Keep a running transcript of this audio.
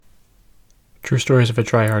True Stories of a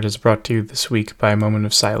Tryhard is brought to you this week by a moment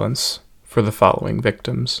of silence for the following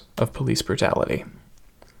victims of police brutality.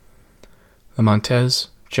 Lamontez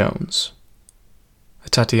Jones,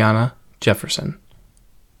 Tatiana Jefferson,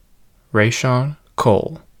 Rayshawn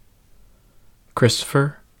Cole,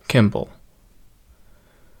 Christopher Kimball,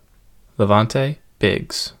 Levante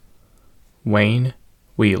Biggs, Wayne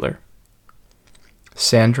Wheeler,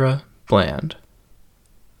 Sandra Bland,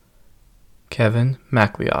 Kevin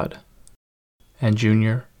MacLeod, and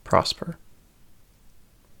Junior Prosper.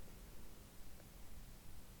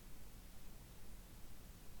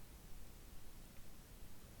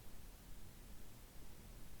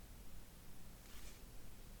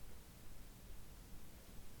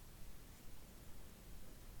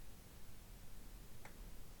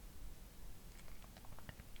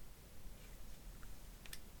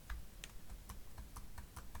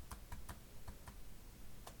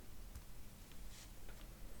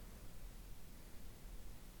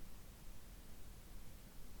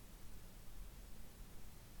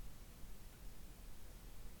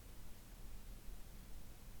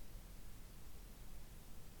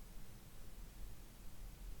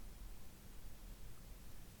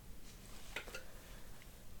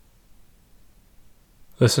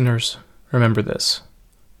 Listeners, remember this.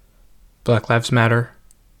 Black Lives Matter.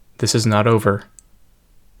 This is not over.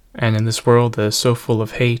 And in this world that is so full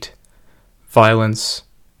of hate, violence,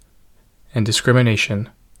 and discrimination,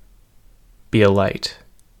 be a light,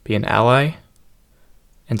 be an ally,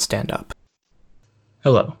 and stand up.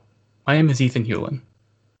 Hello, my name is Ethan Hewlin.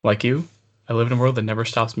 Like you, I live in a world that never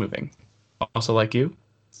stops moving. Also like you,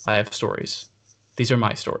 I have stories. These are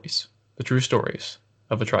my stories, the true stories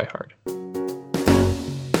of a tryhard.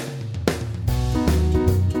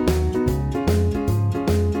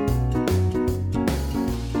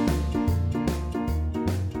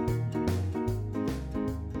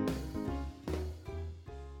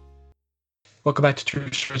 Welcome back to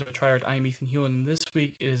True Stories of a Tryhard. I am Ethan Hewlin, and this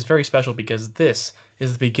week is very special because this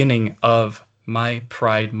is the beginning of my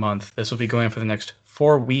Pride Month. This will be going on for the next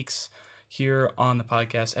 4 weeks here on the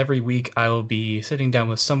podcast. Every week I will be sitting down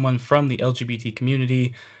with someone from the LGBT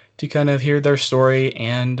community to kind of hear their story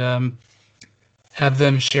and have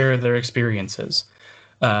them share their experiences.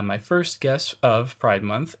 My first guest of Pride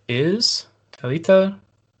Month is Talita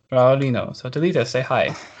Raulino. So Talita, say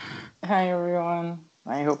hi. Hi everyone.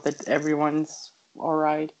 I hope that everyone's all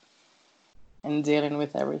right and dealing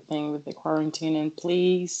with everything with the quarantine. And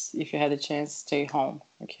please, if you had a chance, stay home.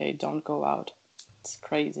 Okay, don't go out. It's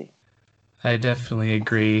crazy. I definitely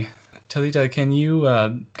agree. Talita, can you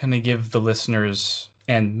kind of give the listeners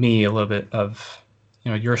and me a little bit of,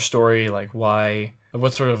 your story, like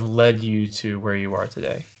what sort of led you to where you are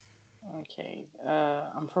today? Okay,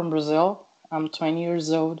 I'm from Brazil. I'm 20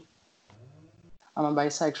 years old. I'm a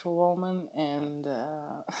bisexual woman, and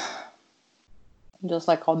just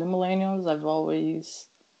like all the millennials, I've always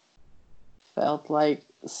felt like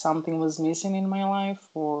something was missing in my life,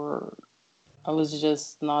 or I was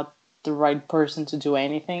just not the right person to do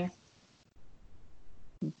anything.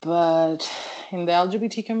 But in the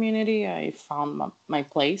LGBT community, I found my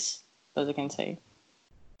place, as I can say.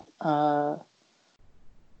 In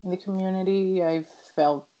the community, I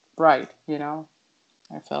felt right,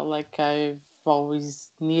 I felt like I've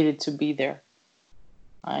always needed to be there.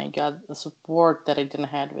 I got the support that I didn't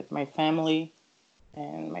have with my family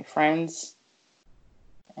and my friends,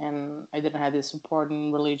 and I didn't have the support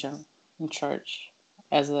in religion, in church,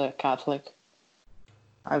 as a Catholic.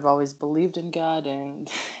 I've always believed in God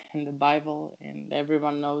and in the Bible, and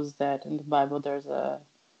everyone knows that in the Bible there's a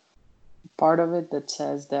part of it that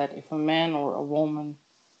says that if a man or a woman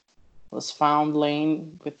was found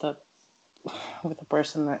laying with a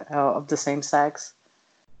person of the same sex,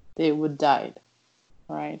 they would die,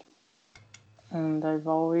 right? And I've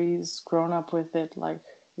always grown up with it, like,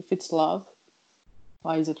 if it's love,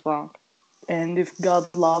 why is it wrong? And if God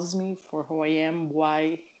loves me for who I am,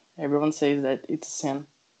 why everyone says that it's a sin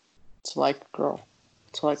to like a girl,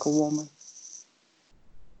 to like a woman,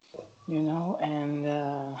 and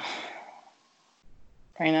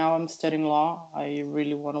right now I'm studying law. I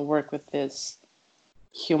really want to work with this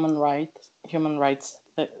human rights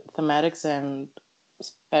thematics, and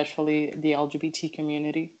especially the LGBT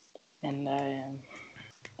community. And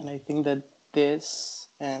I think that this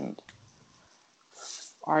and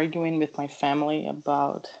arguing with my family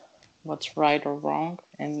about what's right or wrong,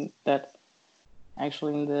 and that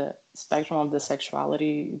actually in the spectrum of the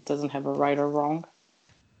sexuality, it doesn't have a right or wrong.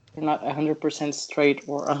 You're not 100% straight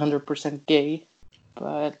or 100% gay,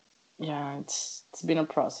 but yeah, it's been a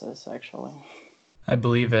process, actually. I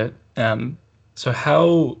believe it. So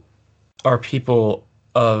how are people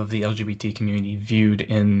of the LGBT community viewed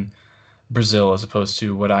in Brazil as opposed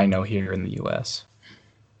to what I know here in the US?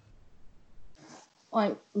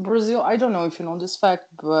 Like Brazil, I don't know if you know this fact,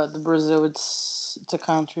 but the Brazil, it's a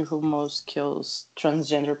country who most kills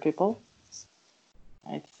transgender people.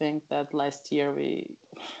 I think that last year the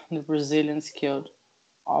Brazilians killed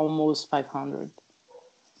almost 500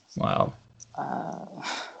 Wow.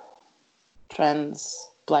 trans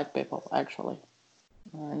black people actually,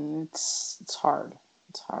 and it's hard.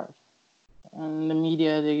 It's hard, and the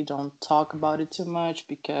media, they don't talk about it too much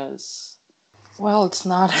because, well, it's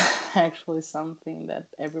not actually something that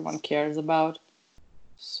everyone cares about.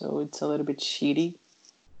 So it's a little bit shitty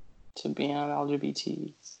to be an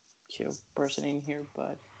LGBTQ person in here,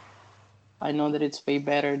 but I know that it's way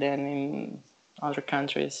better than in other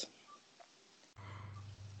countries.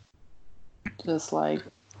 Just like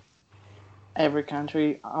every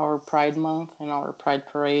country, our Pride Month and our Pride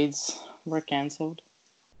parades were canceled.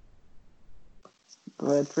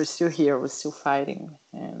 But we're still here, we're still fighting,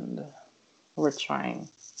 and we're trying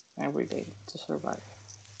every day to survive.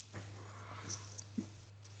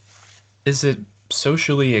 Is it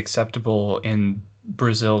socially acceptable in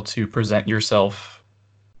Brazil to present yourself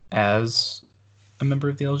as a member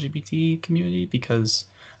of the LGBT community? Because,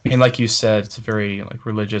 I mean, like you said, it's a very like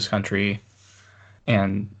religious country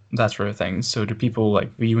and that sort of thing. So do people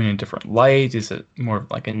like view you in a different light? Is it more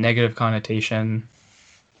of like a negative connotation?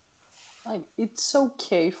 Like, it's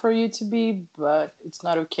okay for you to be, but it's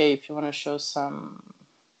not okay if you want to show some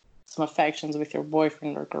affections with your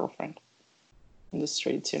boyfriend or girlfriend in the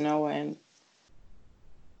streets, you know. And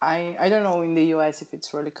I don't know in the US if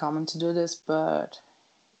it's really common to do this, but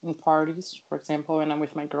in parties, for example, when I'm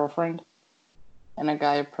with my girlfriend and a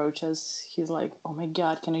guy approaches, he's like, "Oh my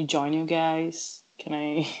God, can I join you guys? Can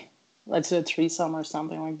I let's do a threesome or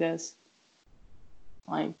something like this?"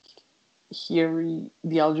 Like, here,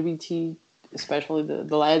 the LGBT, especially the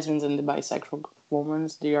lesbians and the bisexual women,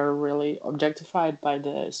 they are really objectified by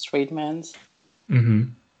the straight men Mm-hmm.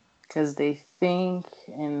 because they think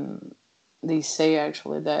and they say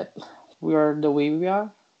actually that we are the way we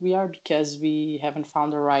are. We are because we haven't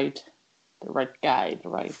found the right guy, the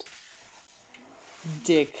right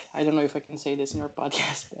dick. I don't know if I can say this in your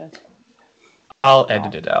podcast, but I'll uh,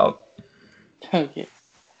 edit it out. okay.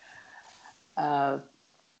 Uh,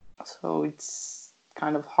 so it's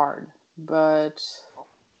kind of hard, but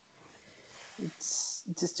it's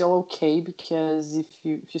still okay because if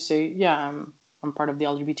you say, yeah, I'm part of the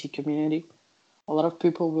LGBT community, a lot of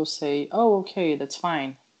people will say, oh, okay, that's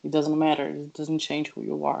fine. It doesn't matter. It doesn't change who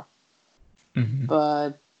you are. Mm-hmm.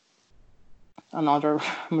 But another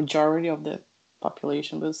majority of the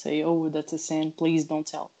population will say, oh, that's a sin. Please don't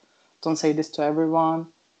say this to everyone.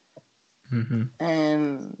 Mm-hmm.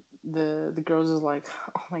 And the girls is like,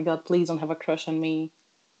 oh my God, please don't have a crush on me.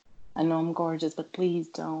 I know I'm gorgeous, but please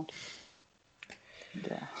don't.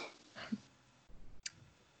 Yeah.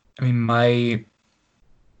 I mean,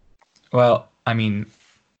 I mean,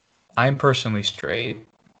 I'm personally straight,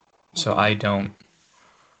 so Mm-hmm.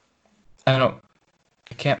 I don't,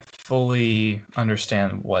 I can't fully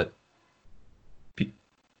understand what pe-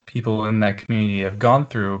 people in that community have gone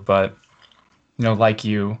through, but like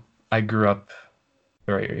you, I grew up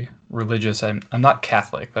very religious. I'm not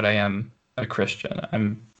Catholic, but I am a Christian.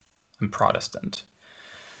 I'm Protestant.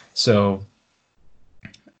 So,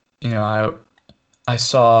 I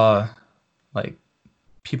saw like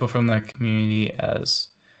people from that community as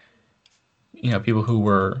people who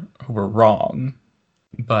were wrong,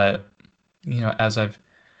 but as I've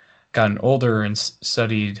gotten older and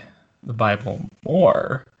studied the Bible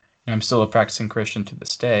more, and I'm still a practicing Christian to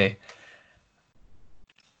this day,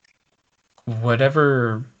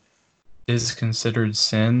 whatever is considered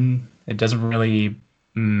sin, it doesn't really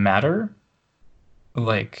matter.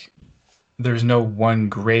 Like, there's no one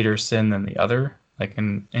greater sin than the other. Like,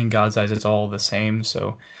 in God's eyes, it's all the same.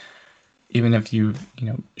 So even if you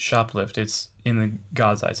shoplift, it's in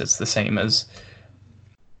God's eyes, it's the same as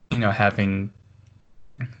having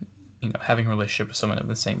having a relationship with someone of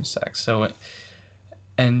the same sex. So,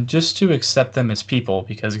 and just to accept them as people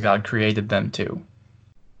because God created them too.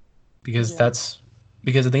 Because Yeah.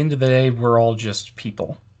 because at the end of the day, we're all just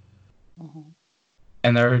people. Mm-hmm.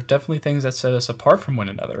 And there are definitely things that set us apart from one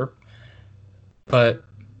another, but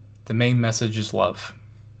the main message is love.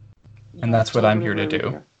 And Yeah, I that's what I'm totally here to agree with do.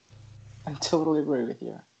 you. I totally agree with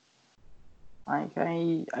you. Like,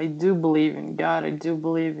 I do believe in God. I do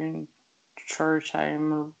believe in church. I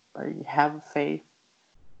have faith,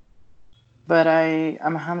 but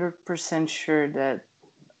I'm 100% sure that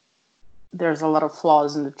there's a lot of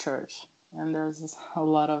flaws in the church, and there's a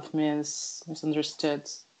lot of misunderstood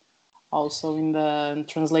also in the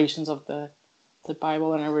translations of the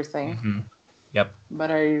Bible and everything. Yep.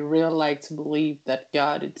 But I really like to believe that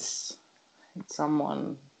God it's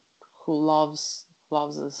someone who loves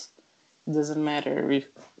us. It doesn't matter if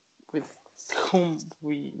with whom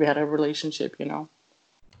we had a relationship, you know.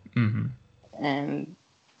 And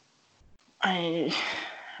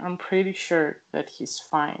I'm pretty sure that he's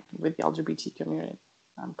fine with the LGBT community.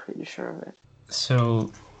 I'm pretty sure of it.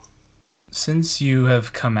 So, since you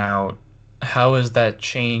have come out, how has that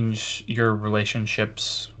changed your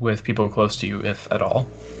relationships with people close to you, if at all?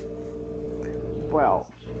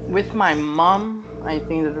 Well, with my mom, I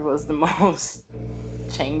think that it was the most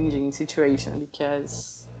changing situation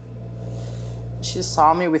because she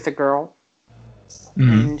saw me with a girl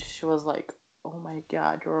and she was like, "Oh my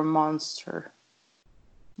God, you're a monster.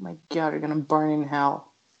 Oh my God, you're gonna burn in hell.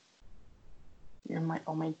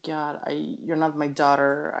 Oh my God, you're not my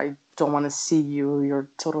daughter. I don't want to see you. You're a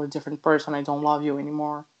totally different person. I don't love you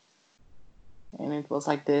anymore." And it was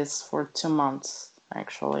like this for 2 months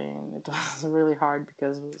actually, and it was really hard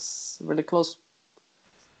because it was really close.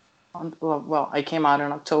 Well, I came out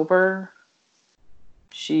in October.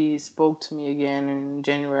 She spoke to me again in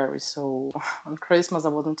January, so on Christmas I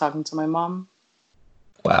wasn't talking to my mom.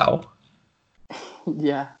 Wow.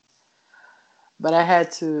 Yeah, but I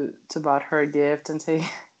had to buy her a gift and say,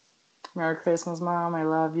 "Merry Christmas, Mom. I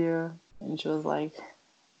love you." And she was like,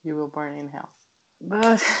 "You will burn in hell."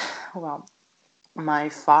 But well, my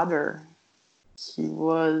father, he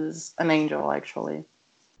was an angel actually.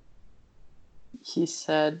 He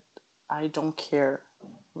said, "I don't care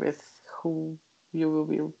with who you will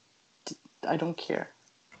be. I don't care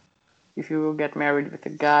if you will get married with a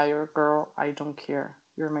guy or a girl. I don't care.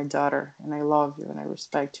 You're my daughter, and I love you and I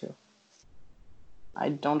respect you. I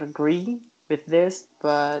don't agree with this,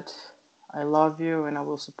 but I love you and I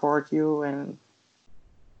will support you, and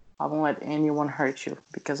I won't let anyone hurt you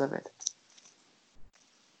because of it."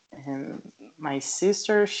 And my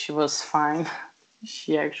sister, she was fine.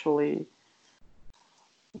 She actually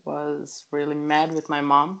was really mad with my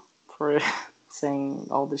mom for saying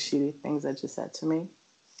all the shitty things that she said to me.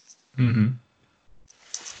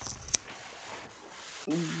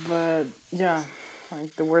 But yeah,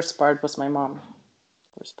 like the worst part was my mom.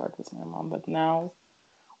 The worst part was my mom. But now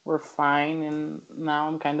we're fine, and now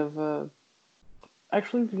I'm kind of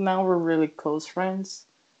actually now we're really close friends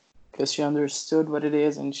because she understood what it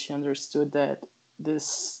is, and she understood that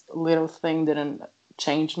this little thing didn't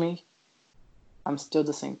change me. I'm still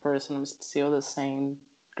the same person. I'm still the same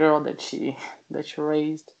girl that she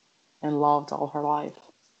raised and loved all her life.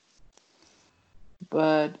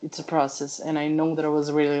 But it's a process, and I know that I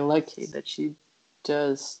was really lucky that she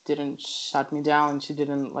just didn't shut me down. She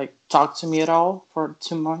didn't like talk to me at all for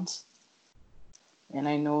 2 months. And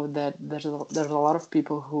I know that there's a lot of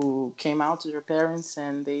people who came out to their parents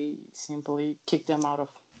and they simply kicked them out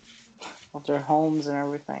of their homes and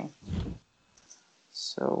everything.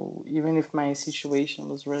 So even if my situation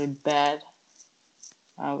was really bad,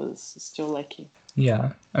 I was still lucky.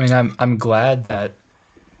 Yeah. I mean, I'm glad that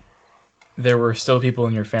there were still people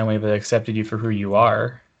in your family that accepted you for who you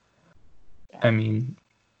are. I mean,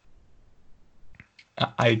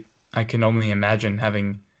 I can only imagine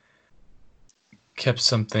having kept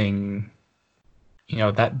something,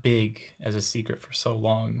 that big as a secret for so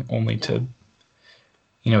long, only to,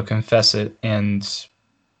 confess it and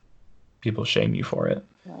people shame you for it.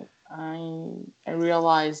 Like I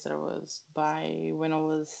realized that I was bi when I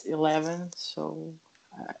was 11, so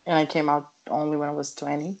and I came out only when I was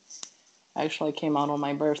 20. Actually, I came out on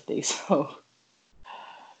my birthday, so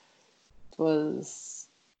it was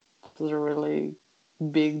a really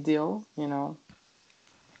big deal, you know.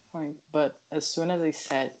 Like, but as soon as I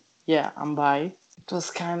said, "Yeah, I'm bi," it was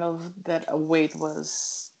kind of that a weight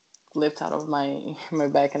was lifted out of my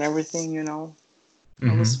back and everything, you know.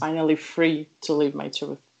 I was finally free to live my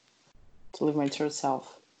truth, to live my true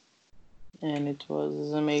self, and it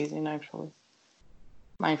was amazing actually.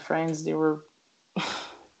 My friends, they were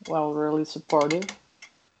well really supportive,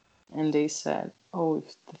 and they said, "Oh,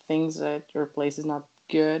 if the things at your place is not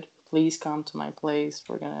good, please come to my place.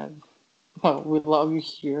 We love you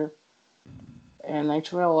here." And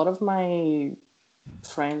actually, a lot of my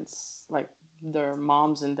friends, like their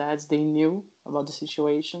moms and dads, they knew about the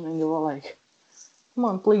situation, and they were like, "Come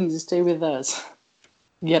on, please stay with us.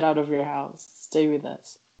 Get out of your house. Stay with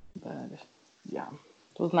us." But yeah,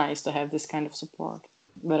 it was nice to have this kind of support.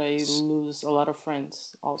 But I lose a lot of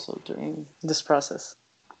friends also during this process.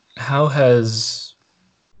 How has,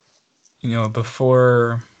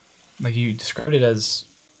 before, like you described it as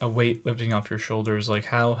a weight lifting off your shoulders, like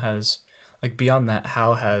how has, like beyond that,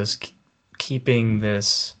 how has keeping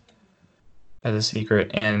this as a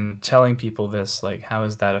secret, and telling people this, like, how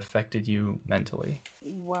has that affected you mentally?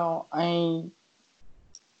 Well, I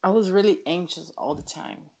was really anxious all the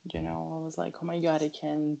time. You know, I was like, oh my god, I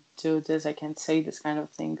can't do this. I can't say this kind of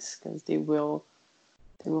things because they will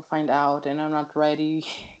find out, and I'm not ready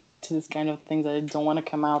to this kind of things. I don't want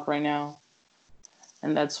to come out right now,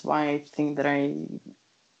 and that's why I think that I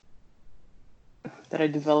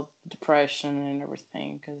developed depression and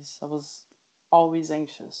everything because I was always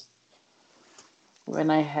anxious.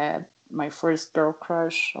 When I had my first girl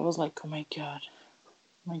crush, I was like, oh my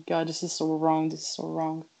god, this is so wrong. This is so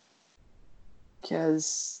wrong.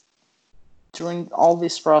 Because during all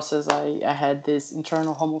this process, I had this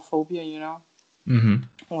internal homophobia, you know?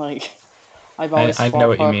 Mm-hmm. Like, I've I, always I know fought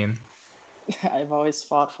what you for, mean. I've always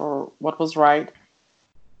fought for what was right.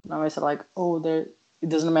 Now I said like, oh, it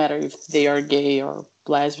doesn't matter if they are gay or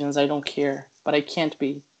lesbians, I don't care. But I can't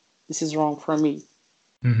be. This is wrong for me.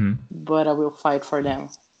 Mm-hmm. But I will fight for them.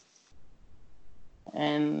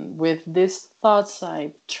 And with these thoughts,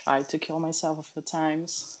 I tried to kill myself a few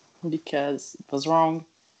times because it was wrong,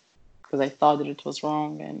 because I thought that it was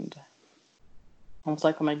wrong. And I was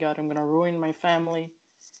like, oh my God, I'm going to ruin my family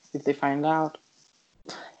if they find out.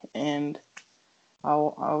 And I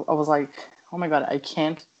was like, oh my God, I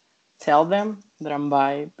can't tell them that I'm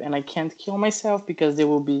bi and I can't kill myself because they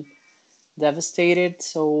will be devastated.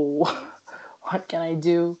 So what can I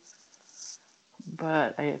do?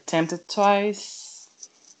 But I attempted twice,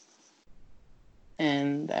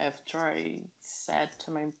 and after I said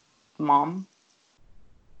to my mom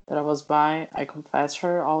that I was bi, I confessed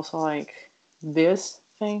her also like this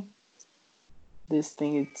thing,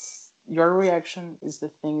 it's your reaction is the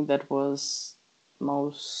thing that was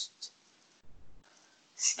most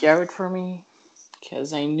scary for me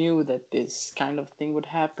because I knew that this kind of thing would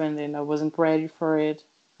happen and I wasn't ready for it.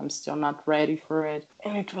 I'm still not ready for it,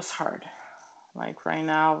 and it was hard. Like right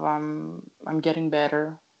now, I'm getting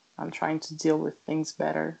better. I'm trying to deal with things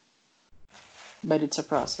better, but it's a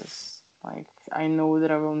process. Like I know that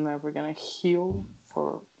I will never gonna heal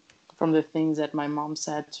for from the things that my mom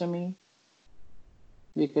said to me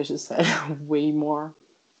because she said way more.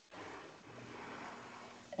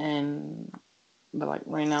 And but like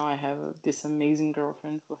right now, I have this amazing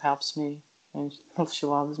girlfriend who helps me and she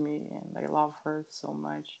loves me, and I love her so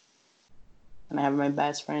much. And I have my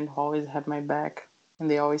best friend who always have my back,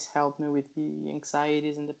 and they always help me with the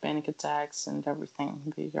anxieties and the panic attacks and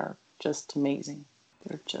everything. They are just amazing.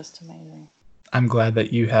 They're just amazing. I'm glad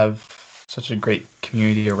that you have such a great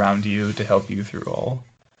community around you to help you through all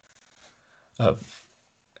of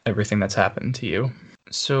everything that's happened to you.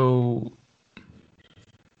 So,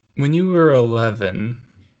 when you were 11,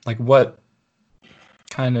 like, what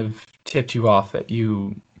kind of tipped you off that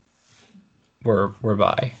you were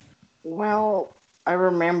bi? Well, I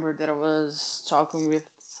remember that I was talking with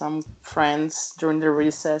some friends during the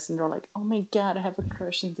recess, and they're like, "Oh my God, I have a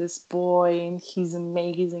crush on this boy, and he's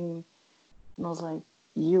amazing." And I was like,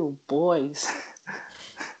 "You boys,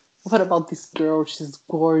 what about this girl? She's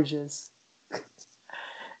gorgeous."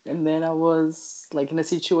 And then I was like in a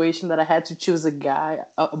situation that I had to choose a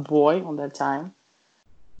boy on that time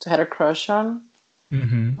to had a crush on.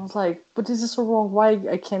 Mm-hmm. I was like, but this is so wrong. Why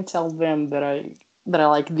I can't tell them that I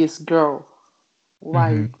like this girl?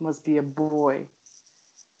 Why Mm-hmm. it must be a boy?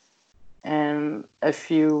 And a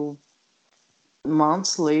few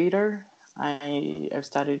months later, I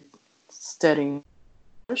started studying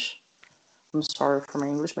English. I'm sorry for my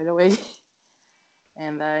English, by the way.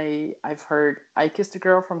 And I've heard "I Kissed a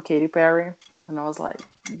Girl" from Katy Perry, and I was like,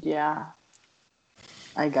 yeah,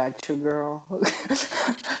 I got you, girl.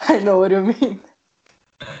 I know what you mean.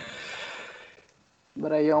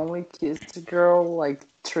 But I only kissed a girl like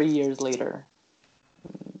 3 years later.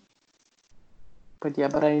 But yeah,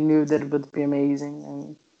 but I knew that it would be amazing.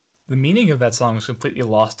 And The meaning of that song was completely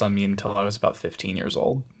lost on me until I was about 15 years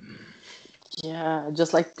old. yeah,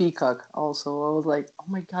 just like Peacock also. I was like, oh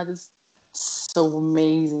my God, it's so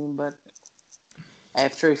amazing. But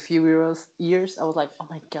after a few years, I was like, oh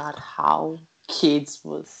my God, how kids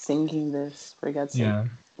was singing this, for God's sake. Yeah.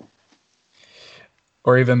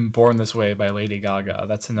 Or even Born This Way by Lady Gaga.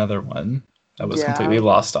 That's another one that was completely Yeah,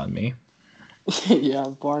 lost on me. yeah,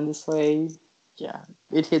 Born This Way. Yeah,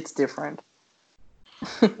 it hits different.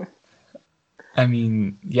 I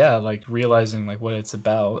mean, yeah, like realizing like what it's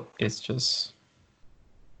about, it's just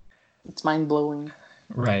It's mind blowing.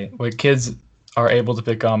 right. What kids are able to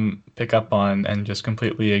pick up on and just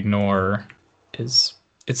completely ignore is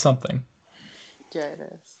it's something. Yeah, it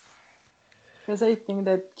is. Because I think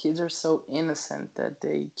that kids are so innocent that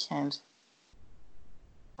they can't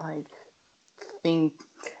like think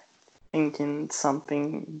thinking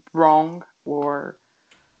something wrong or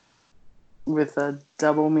with a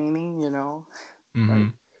double meaning, Mm-hmm.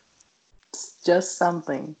 like it's just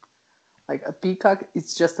something. Like a peacock,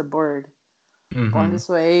 it's just a bird. Born Mm-hmm. this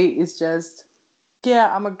way is just,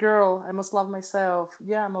 yeah, I'm a girl. I must love myself.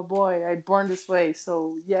 Yeah, I'm a boy. I born this way.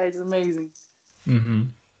 So yeah, it's amazing. Mm-hmm.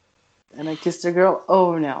 And I kissed a girl.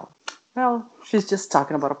 Oh no. Well, she's just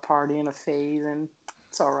talking about a party and a phase, and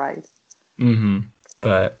it's all right. Mm-hmm.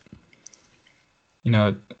 But, you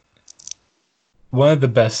know, one of the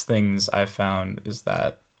best things I've found is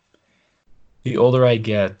that the older I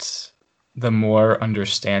get, the more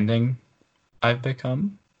understanding I've become.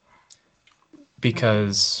 Mm-hmm.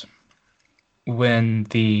 Because when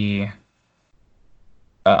the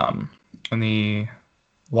um, when the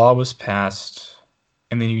law was passed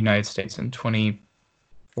in the United States in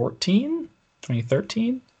 2014,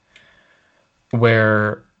 2013,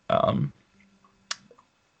 where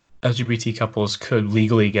LGBT couples could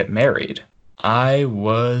legally get married, I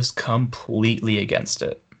was completely against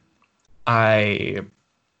it. I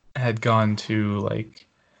had gone to like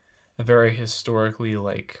a very historically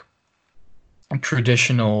like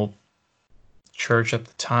traditional church at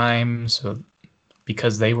the time, so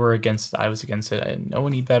because they were against it, I was against it. I didn't know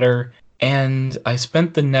any better. And I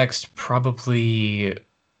spent the next probably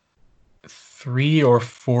 3 or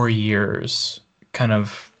 4 years kind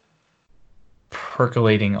of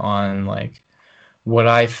percolating on like what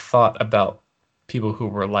I thought about people who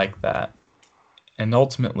were like that. And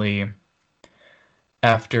ultimately,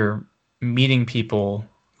 after meeting people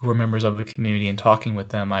who were members of the community and talking with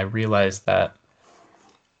them, I realized that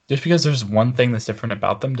just because there's one thing that's different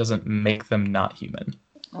about them doesn't make them not human.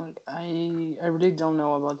 Like I really don't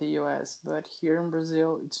know about the US, but here in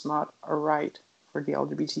Brazil, it's not a right for the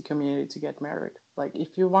LGBT community to get married. Like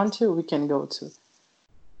if you want to, we can go to.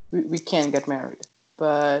 We can get married,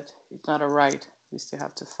 but it's not a right. We still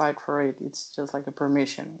have to fight for it. It's just like a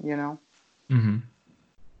permission. Mm-hmm.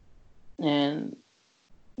 And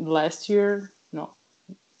last year, no,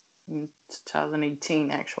 in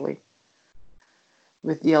 2018 actually,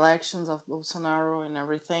 with the elections of Bolsonaro and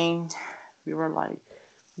everything, we were like,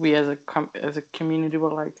 we as a community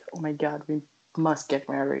were like, oh my God, we must get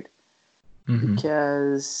married Mm-hmm.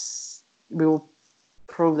 because we will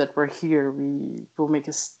prove that we're here. We will make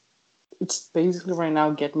us. It's basically right now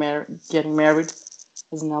getting married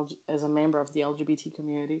as a member of the LGBT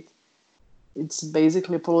community. It's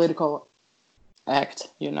basically a political act.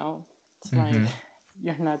 It's like Mm-hmm.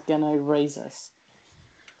 you're not gonna erase us.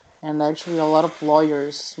 And actually, a lot of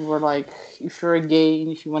lawyers were like, if you're a gay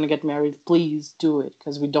and if you want to get married, please do it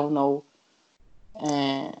because we don't know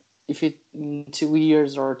uh, if it in 2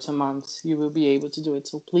 years or 2 months you will be able to do it.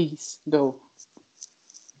 So please go.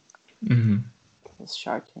 Mm-hmm. It's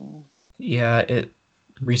shocking. Yeah, it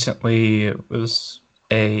recently was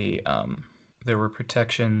a there were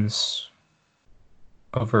protections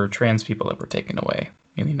over trans people that were taken away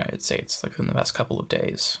in the United States, like in the past couple of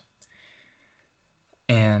days.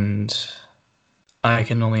 And I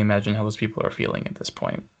can only imagine how those people are feeling at this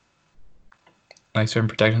point. Like certain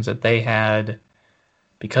protections that they had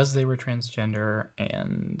because they were transgender,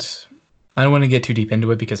 and I don't want to get too deep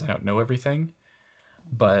into it because I don't know everything,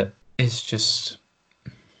 but it's just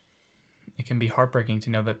it can be heartbreaking to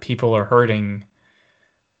know that people are hurting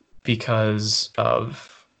because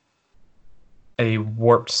of a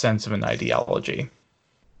warped sense of an ideology.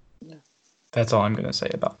 Yeah. That's all I'm going to say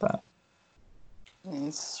about that. And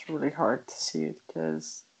it's really hard to see it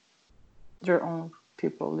because their own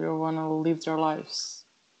people, they want to live their lives,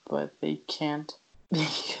 but they can't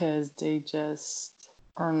because they just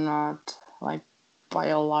are not like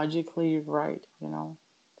biologically right.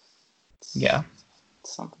 Yeah.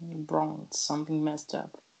 It's something wrong, it's something messed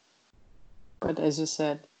up. But as you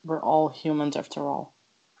said, we're all humans after all.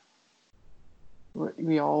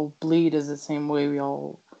 We all bleed as the same way. We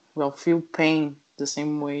all feel pain the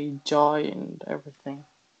same way, joy and everything.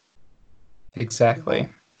 Exactly.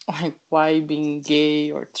 Like why being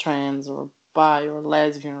gay or trans or bi or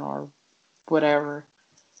lesbian or whatever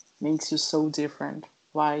makes you so different?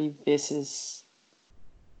 Why this is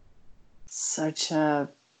such a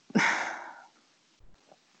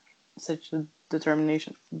such a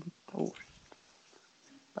determination? Oh,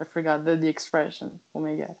 I forgot the expression. Oh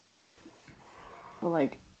my god!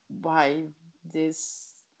 Like why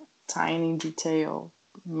this tiny detail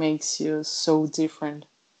makes you so different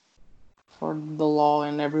for the law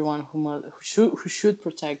and everyone who should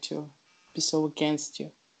protect you be so against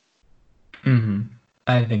you. Mm-hmm.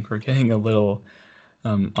 I think we're getting a little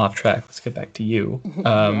off track. Let's get back to you.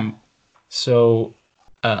 Yeah. So,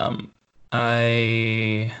 um,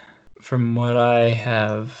 I, from what I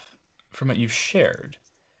have from what you've shared,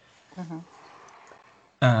 Mm-hmm.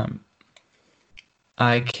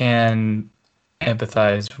 I can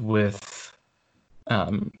empathize with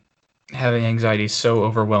having anxiety so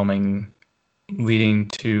overwhelming, leading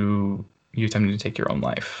to you attempting to take your own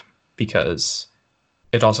life, because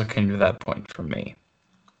it also came to that point for me.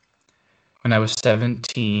 When I was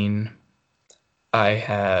 17, I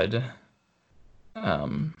had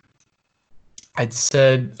I'd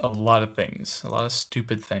said a lot of things, a lot of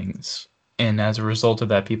stupid things, and as a result of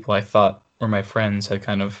that, people I thought were my friends had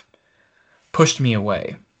kind of pushed me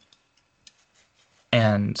away.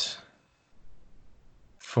 And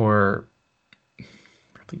for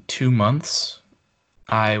probably 2 months,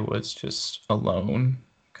 I was just alone,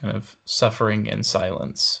 kind of suffering in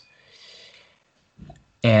silence.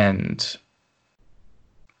 And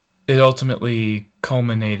it ultimately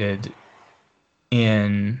culminated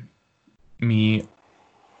in me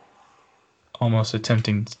almost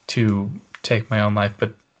attempting to take my own life.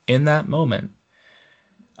 But in that moment,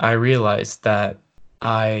 I realized that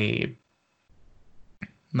I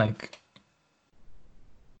like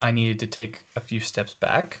I needed to take a few steps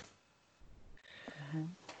back Mm-hmm.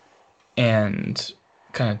 and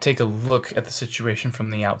kind of take a look at the situation from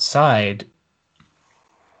the outside.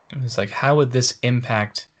 It was like, how would this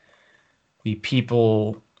impact the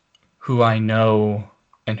people who I know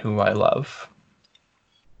and who I love?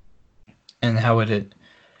 And how would it,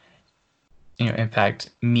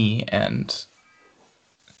 impact me and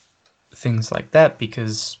things like that?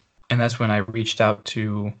 And that's when I reached out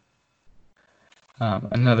to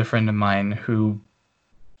another friend of mine who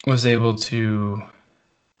was able to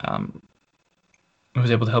um,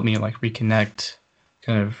 help me like reconnect,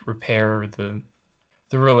 kind of repair the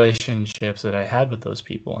relationships that I had with those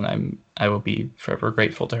people, and I will be forever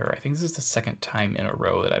grateful to her. I think this is the second time in a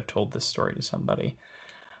row that I've told this story to somebody,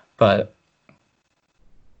 but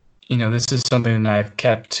this is something that I've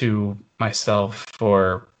kept to myself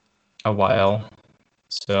for a while,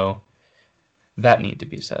 so that need to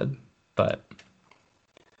be said. But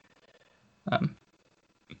um,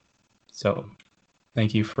 so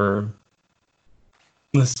thank you for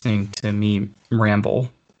listening to me ramble.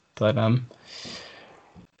 But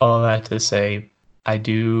all that to say, I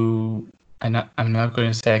do. I'm not going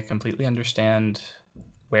to say I completely understand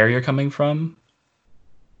where you're coming from,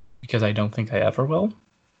 because I don't think I ever will.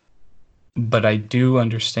 But I do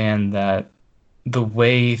understand that the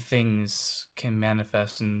way things can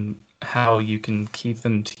manifest and how you can keep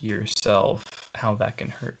them to yourself, how that can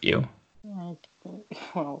hurt you. Like,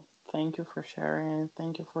 well, thank you for sharing.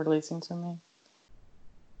 Thank you for listening to me.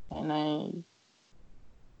 And I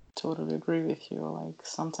totally agree with you. Like,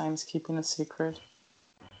 sometimes keeping a secret,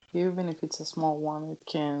 even if it's a small one, it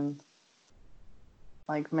can,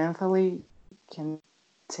 like, mentally can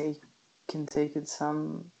take can take it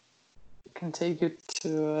some can take you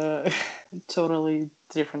to a totally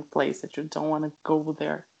different place that you don't want to go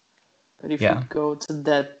there. But if you Yeah, go to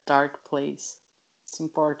that dark place, it's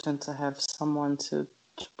important to have someone to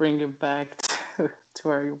bring you back to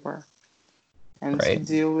where you were, and to right.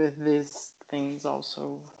 deal with these things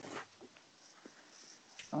also.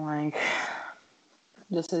 Like,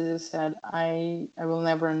 just as you said, I will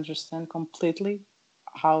never understand completely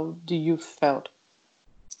how do you felt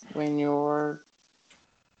when you're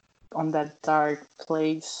on that dark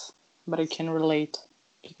place, but I can relate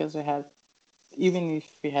because we had, even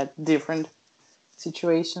if we had different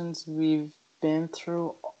situations, we've been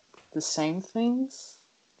through the same things,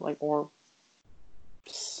 like, or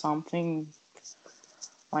something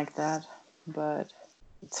like that. But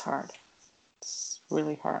it's hard. It's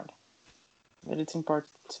really hard. But it's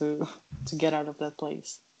important to get out of that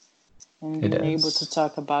place, and It being able to is.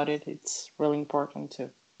 talk about it. It's really important too.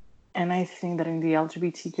 And I think that in the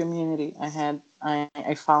LGBT community,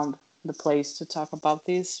 I found the place to talk about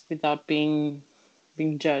this without being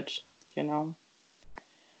judged. You know,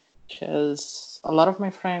 because a lot of my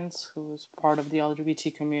friends who's part of the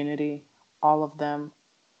LGBT community, all of them,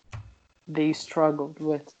 they struggled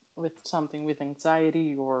with something, with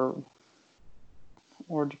anxiety or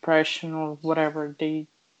depression or whatever. They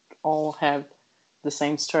all have the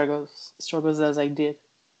same struggles as I did.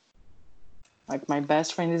 Like, my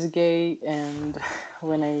best friend is gay, and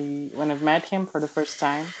when I met him for the first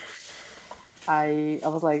time, I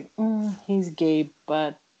was like, he's gay,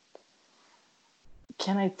 but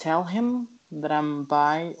can I tell him that I'm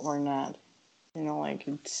bi or not? Like,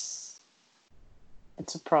 it's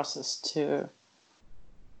a process to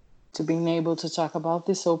being able to talk about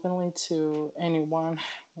this openly to anyone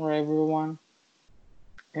or everyone.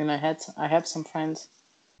 And I have some friends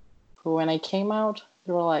who, when I came out,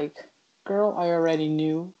 they were like, "Girl, I already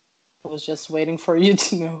knew. I was just waiting for you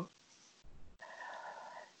to know."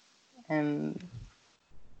 and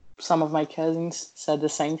some of my cousins said the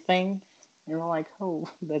same thing, and we're like, oh,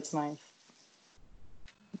 that's nice.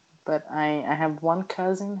 But I have one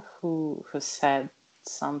cousin who said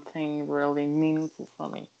something really meaningful for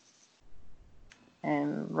me.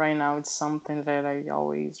 And right now it's something that I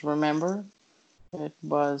always remember. It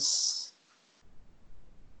was,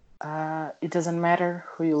 it doesn't matter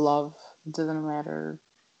who you love, it doesn't matter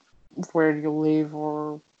where you live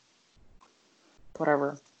or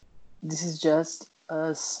whatever. This is just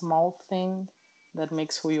a small thing that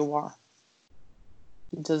makes who you are.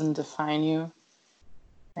 It doesn't define you.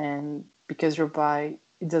 And because you're bi,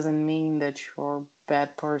 it doesn't mean that you're a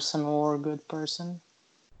bad person or a good person.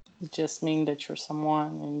 It just means that you're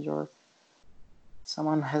someone, and you're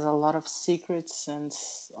someone has a lot of secrets and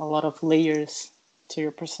a lot of layers to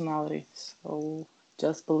your personality. So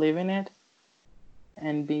just believe in it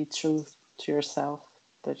and be true to yourself,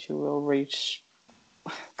 that you will reach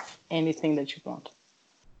anything that you want.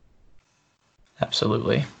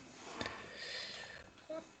 Absolutely.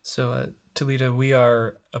 So, Talita, we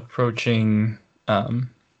are approaching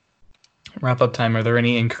wrap-up time. Are there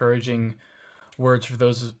any encouraging words for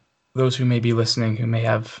those who may be listening who may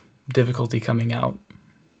have difficulty coming out?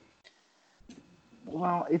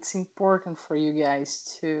 Well, it's important for you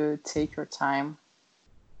guys to take your time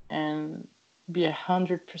and be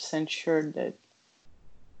 100% sure that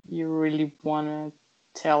you really want to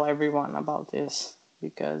tell everyone about this,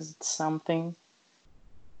 because it's something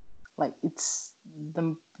like it's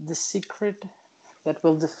the secret that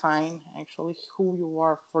will define actually who you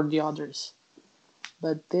are for the others.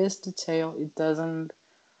 But this detail, it doesn't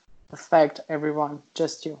affect everyone,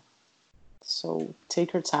 just you. So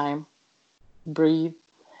take your time, breathe,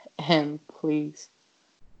 and please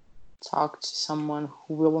talk to someone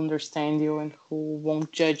who will understand you and who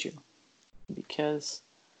won't judge you. Because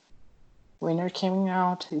when you're coming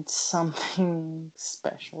out, it's something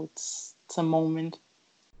special. It's a moment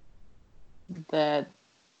that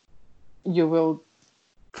you will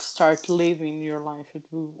start living your life. It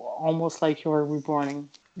will almost like you're reborn,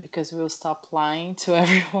 because you will stop lying to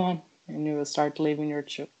everyone and you will start living your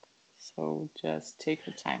truth. So just take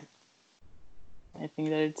your time. I think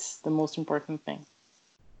that it's the most important thing.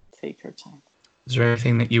 Take your time. Is there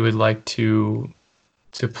anything that you would like to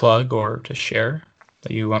plug or to share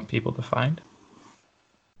that you want people to find?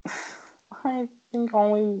 I think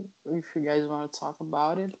only if you guys want to talk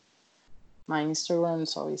about it. My Instagram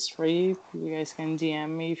is always free. You guys can DM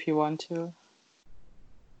me if you want to.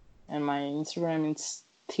 And my Instagram is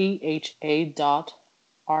tha.raulino.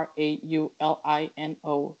 I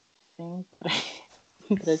think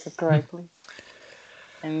that is it correctly.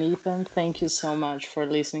 And Ethan, thank you so much for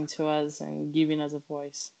listening to us and giving us a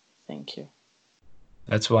voice. Thank you.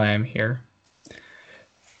 That's why I'm here.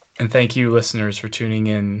 And thank you, listeners, for tuning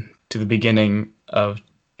in to the beginning of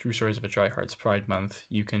True Stories of a Dry Hearts Pride Month.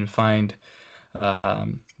 You can find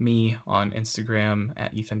me on Instagram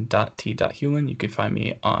at ethan.t.hewlin. You can find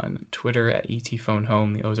me on Twitter at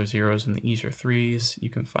etphonehome. The O's are zeros and the E's are threes. You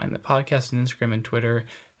can find the podcast on Instagram and Twitter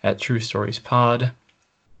at True Stories Pod.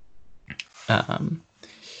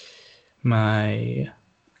 My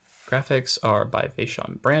graphics are by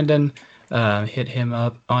Vaishon Brandon. Hit him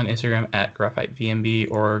up on Instagram at graphitevmb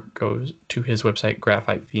or go to his website,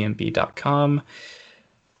 graphitevmb.com.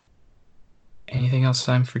 Anything else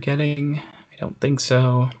I'm forgetting? I don't think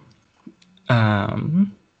so. I'll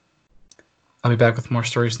be back with more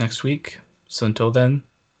stories next week. So until then,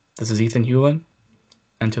 this is Ethan Hewlin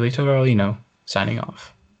and Talita Raulino signing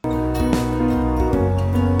off.